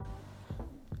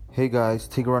Hey guys,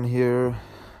 Tigran here,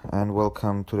 and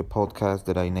welcome to the podcast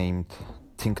that I named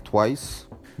Think Twice,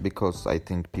 because I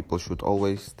think people should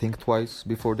always think twice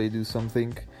before they do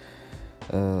something.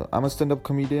 I'm a stand-up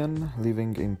comedian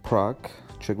living in Prague,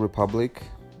 Czech Republic,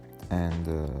 and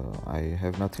I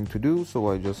have nothing to do,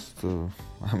 so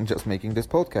I'm just making this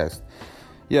podcast.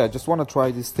 Yeah, I just want to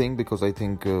try this thing because I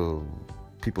think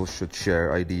people should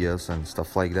share ideas and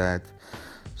stuff like that.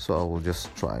 So I will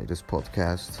just try this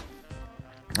podcast.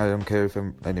 I don't care if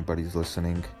anybody's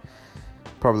listening.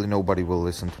 Probably nobody will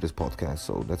listen to this podcast,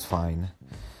 so that's fine.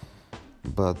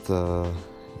 But 2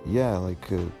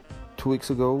 weeks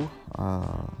ago,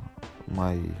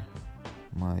 my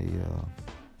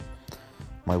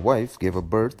wife gave a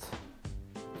birth,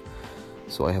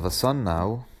 so I have a son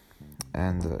now.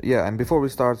 And before we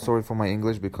start, sorry for my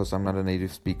English because I'm not a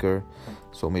native speaker,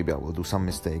 so maybe I will do some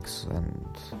mistakes, and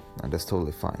that's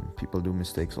totally fine. People do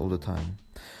mistakes all the time,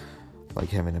 like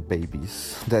having a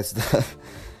babies. It's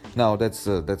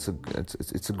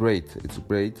great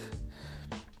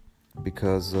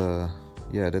because I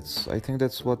think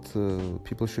that's what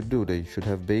people should do. They should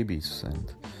have babies, and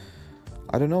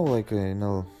I don't know,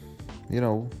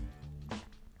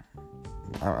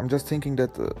 I'm just thinking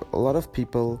that a lot of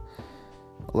people,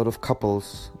 a lot of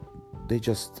couples, they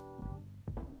just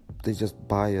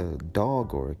buy a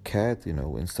dog or a cat,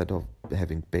 instead of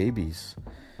having babies.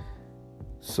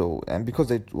 So, and because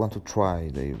they want to try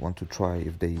if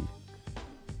they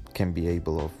can be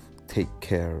able to take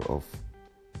care of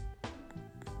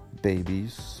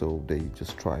babies, so they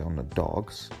just try on the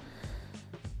dogs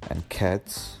and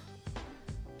cats.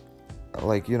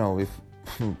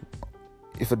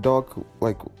 If a dog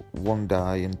won't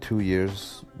die in 2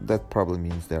 years, that probably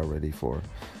means they're ready for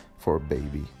a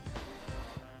baby.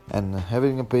 And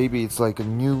having a baby, it's like a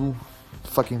new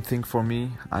fucking thing for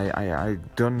me. I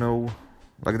don't know.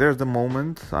 There's the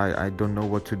moment I don't know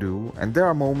what to do, and there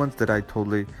are moments that I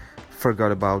totally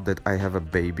forgot about that I have a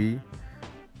baby.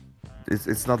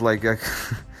 It's not like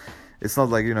it's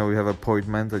not like you have an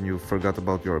appointment and you forgot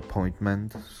about your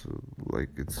appointment. So I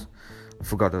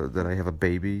forgot that I have a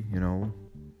baby. So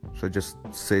I just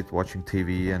sit watching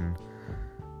TV and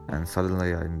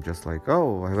suddenly I'm just like,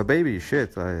 oh, I have a baby.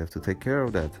 Shit, I have to take care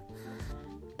of that.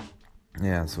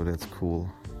 Yeah, so that's cool.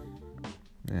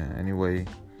 Anyway,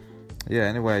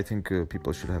 I think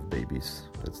people should have babies.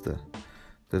 That's the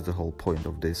whole point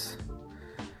of this.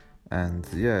 And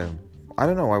I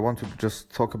don't know, I want to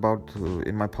just talk about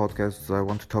in my podcast, I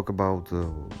want to talk about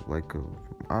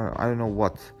I don't know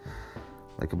what,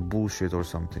 like a bullshit or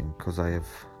something, because I have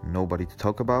nobody to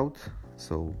talk about.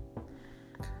 So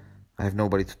I have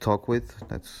nobody to talk with.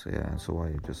 So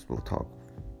I just will talk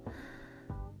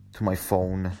to my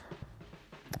phone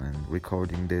and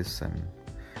recording this and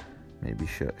maybe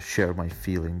share my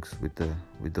feelings with the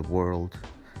world.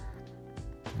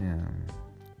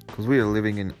 Because we are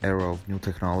living in an era of new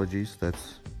technologies.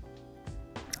 That's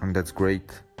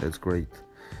great.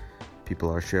 People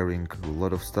are sharing a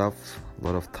lot of stuff, a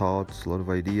lot of thoughts, a lot of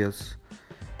ideas,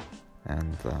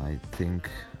 and I think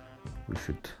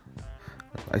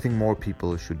more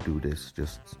people should do this.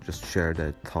 Just share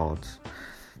their thoughts.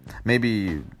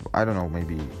 Maybe I don't know.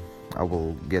 Maybe I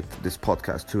will get this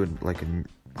podcast to a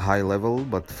high level,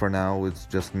 but for now it's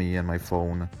just me and my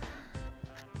phone.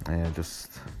 I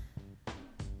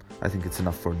think it's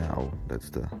enough for now.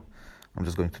 I'm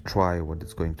just going to try what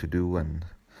it's going to do, and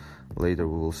later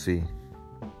we will see.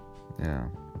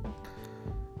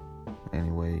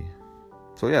 Anyway,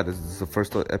 so this is the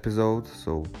first episode,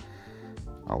 so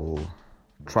I will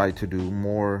try to do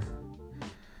more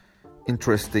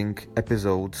interesting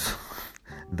episodes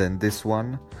than this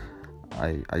one.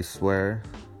 I swear.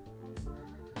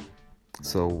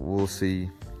 So we'll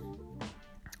see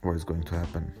what is going to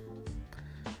happen.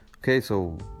 Okay,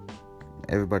 so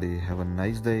everybody have a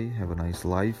nice day, have a nice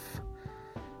life.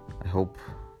 I hope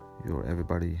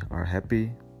everybody are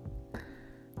happy.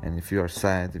 And if you are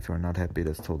sad, if you are not happy,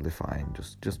 that's totally fine.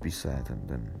 Just be sad, and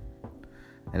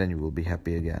then you will be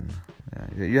happy again.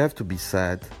 You have to be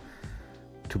sad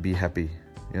to be happy.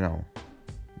 You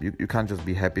can't just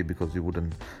be happy because you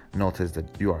wouldn't notice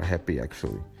that you are happy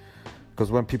actually. Because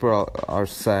when people are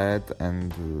sad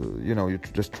and you're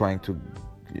just trying to,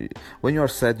 when you are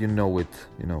sad, you know it.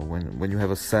 When you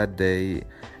have a sad day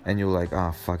and you're like,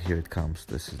 fuck, here it comes.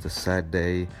 This is the sad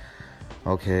day.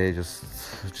 Okay,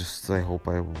 just I hope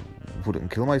I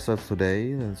wouldn't kill myself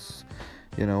today. That's,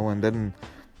 and then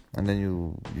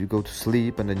you go to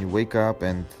sleep, and then you wake up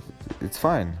and it's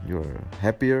fine. You're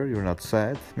happier. You're not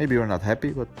sad. Maybe you're not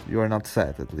happy, but you are not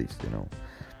sad at least.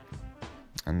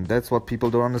 And that's what people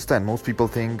don't understand. Most people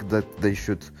think that they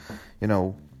should,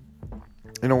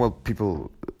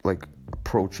 people like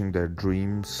approaching their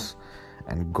dreams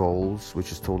and goals,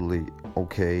 which is totally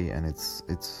okay, and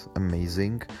it's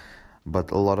amazing.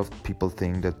 But a lot of people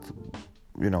think that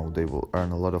they will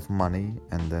earn a lot of money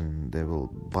and then they will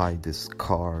buy this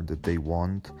car that they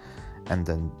want, and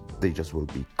then they just will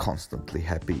be constantly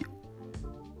happy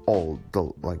all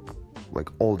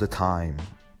the time,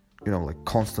 like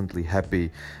constantly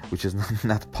happy, which is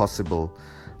not possible.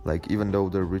 Like, even though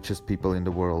the richest people in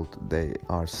the world, they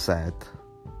are sad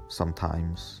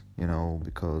sometimes,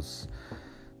 because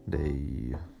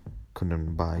they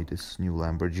couldn't buy this new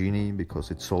Lamborghini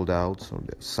because it sold out, so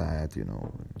they're sad,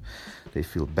 they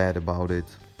feel bad about it.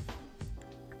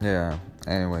 Yeah,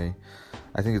 anyway,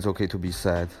 I think it's okay to be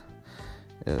sad.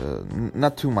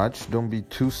 Not too much, don't be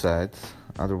too sad,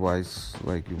 otherwise,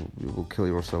 like, you will kill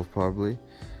yourself probably.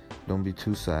 Don't be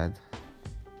too sad.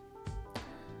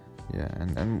 Yeah,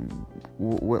 and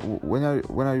when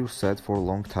are you sad for a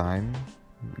long time,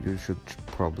 you should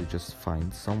probably just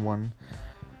find someone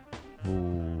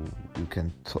who you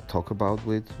can talk about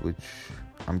with, which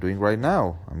I'm doing right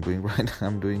now. I'm doing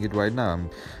it right now. I'm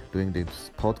doing this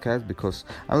podcast because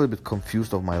I'm a little bit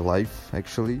confused of my life,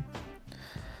 actually.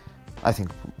 I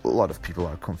think a lot of people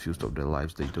are confused of their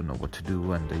lives. They don't know what to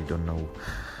do, and they don't know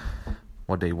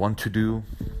what they want to do,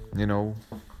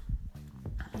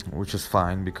 which is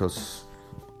fine, because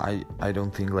I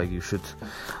don't think like you should.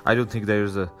 I don't think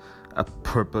there's a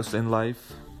purpose in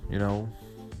life,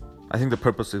 I think the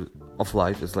purpose of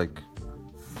life is like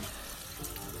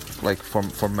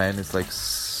for men, it's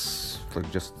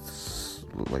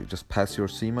just pass your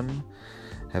semen,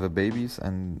 have a babies,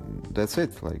 and that's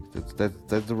it. Like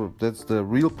that's the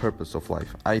real purpose of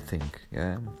life, I think.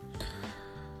 Yeah.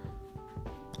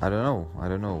 I don't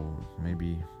know.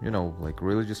 Maybe, like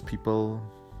religious people,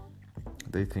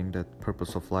 they think that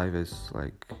purpose of life is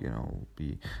like,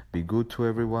 be good to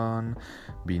everyone,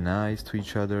 be nice to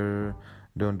each other,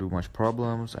 don't do much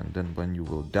problems, and then when you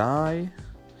will die,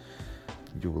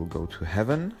 you will go to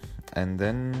heaven, and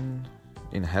then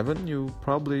in heaven you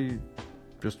probably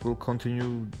just will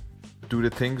continue do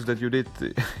the things that you did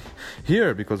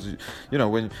here, because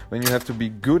when you have to be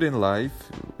good in life,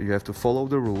 you have to follow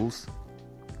the rules,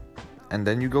 and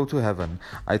then you go to heaven.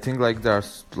 I think like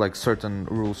there's like certain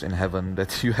rules in heaven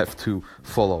that you have to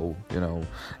follow,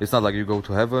 It's not like you go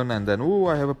to heaven and then,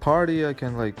 I have a party, I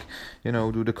can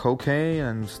do the cocaine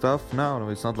and stuff. No,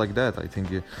 it's not like that. I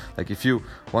think if you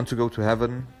want to go to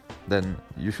heaven, then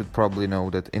you should probably know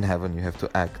that in heaven you have to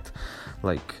act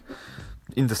like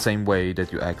in the same way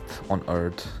that you act on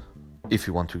earth if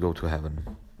you want to go to heaven.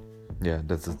 Yeah,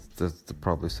 that's the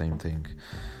probably same thing.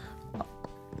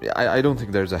 I don't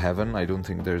think there's a heaven. I don't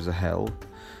think there's a hell.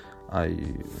 I'm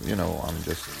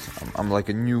like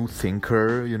a new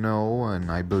thinker,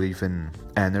 and I believe in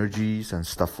energies and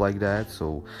stuff like that.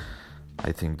 So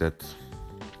I think that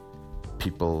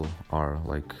people are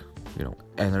like,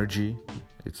 energy.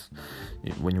 It's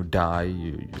when you die,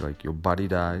 you like your body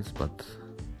dies, but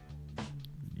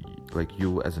like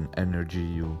you as an energy,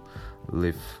 you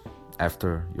live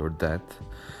after your death.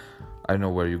 I don't know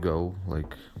where you go,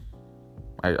 like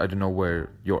I don't know where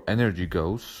your energy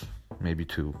goes. Maybe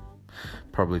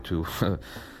probably to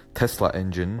Tesla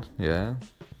engine, yeah,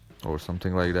 or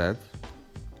something like that.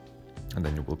 And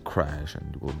then you will crash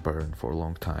and you will burn for a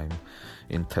long time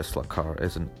in Tesla car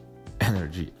as an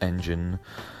energy engine.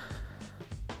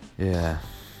 Yeah,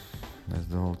 that's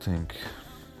the whole thing.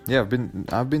 Yeah,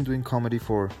 I've been doing comedy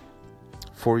for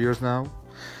 4 years now,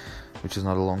 which is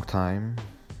not a long time,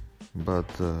 but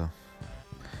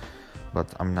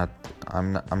I'm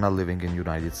not living in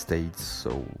United States,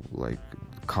 so like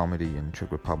comedy in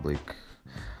Czech Republic,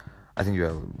 I think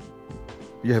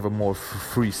you have a more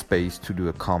free space to do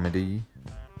a comedy.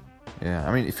 Yeah,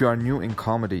 I mean, if you are new in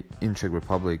comedy in Czech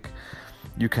Republic,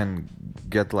 you can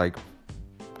get like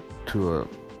to a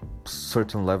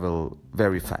certain level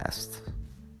very fast.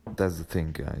 That's the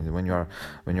thing. When you are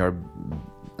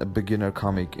a beginner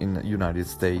comic in the United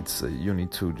States, you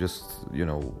need to just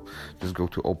go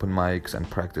to open mics and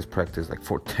practice like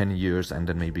for 10 years, and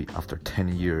then maybe after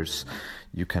 10 years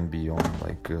you can be on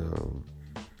like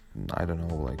I don't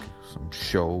know, like some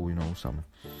show, some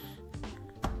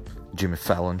Jimmy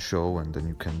Fallon show, and then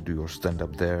you can do your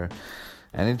stand-up there.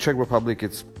 And in Czech Republic,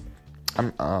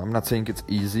 I'm not saying it's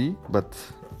easy, but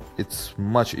it's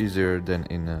much easier than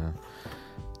in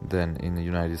the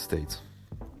United States.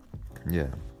 Yeah,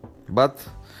 but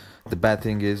the bad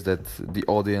thing is that the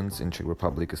audience in Czech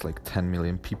Republic is like 10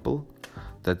 million people.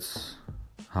 That's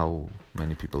how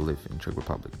many people live in Czech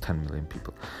Republic, 10 million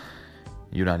people.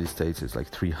 United States is like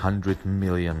 300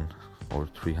 million or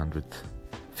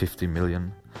 350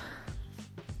 million.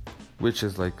 which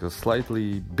is like a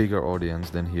slightly bigger audience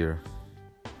than here.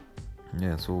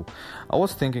 Yeah, so I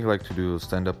was thinking like to do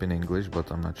stand-up in English,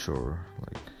 but I'm not sure,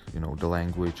 like, the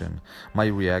language and my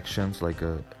reactions, like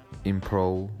a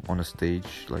improv on a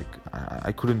stage. Like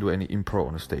I couldn't do any improv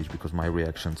on a stage because my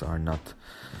reactions are not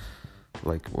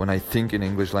like, when I think in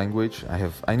English language,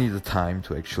 I need the time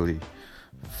to actually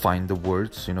find the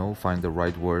words, find the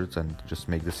right words and just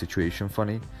make the situation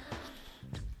funny.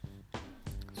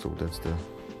 So that's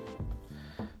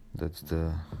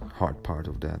the hard part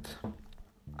of that.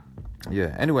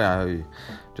 Yeah, anyway, I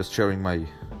just sharing my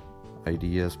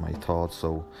ideas, my thoughts,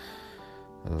 so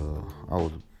I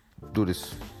will do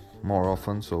this more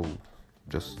often. So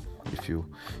just if you're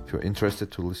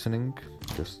interested to listening,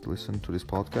 just listen to this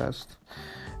podcast,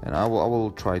 and I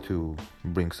will try to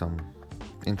bring some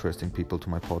interesting people to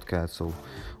my podcast so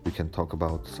we can talk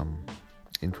about some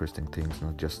interesting things,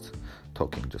 not just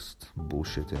talking just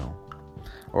bullshit.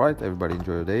 All right, everybody,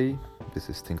 enjoy your day. This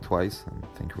is Think Twice, and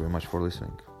thank you very much for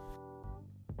listening.